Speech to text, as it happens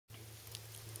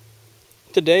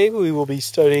Today we will be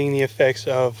studying the effects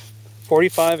of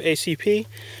 45 ACP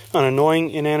on annoying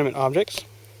inanimate objects.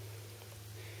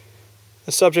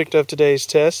 The subject of today's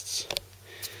tests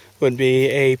would be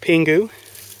a pingu,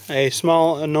 a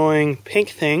small annoying pink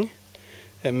thing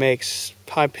that makes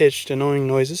high-pitched annoying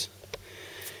noises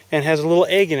and has a little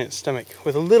egg in its stomach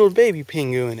with a little baby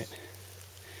pingu in it.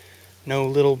 No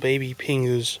little baby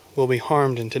pingus will be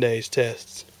harmed in today's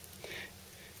tests.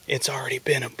 It's already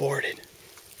been aborted.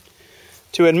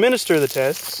 To administer the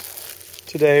tests,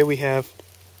 today we have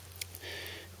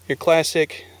your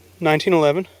classic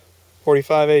 1911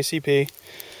 45 ACP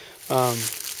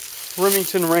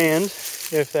Remington Rand,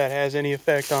 if that has any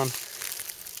effect on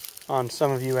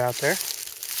some of you out there.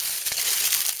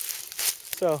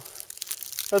 So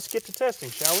let's get to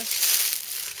testing, shall we?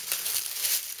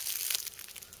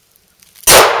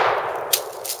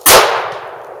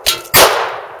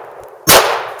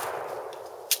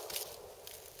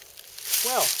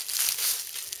 Well,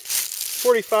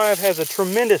 45 has a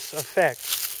tremendous effect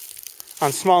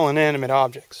on small inanimate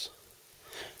objects.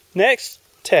 Next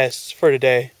tests for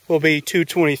today will be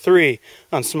 223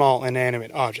 on small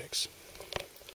inanimate objects.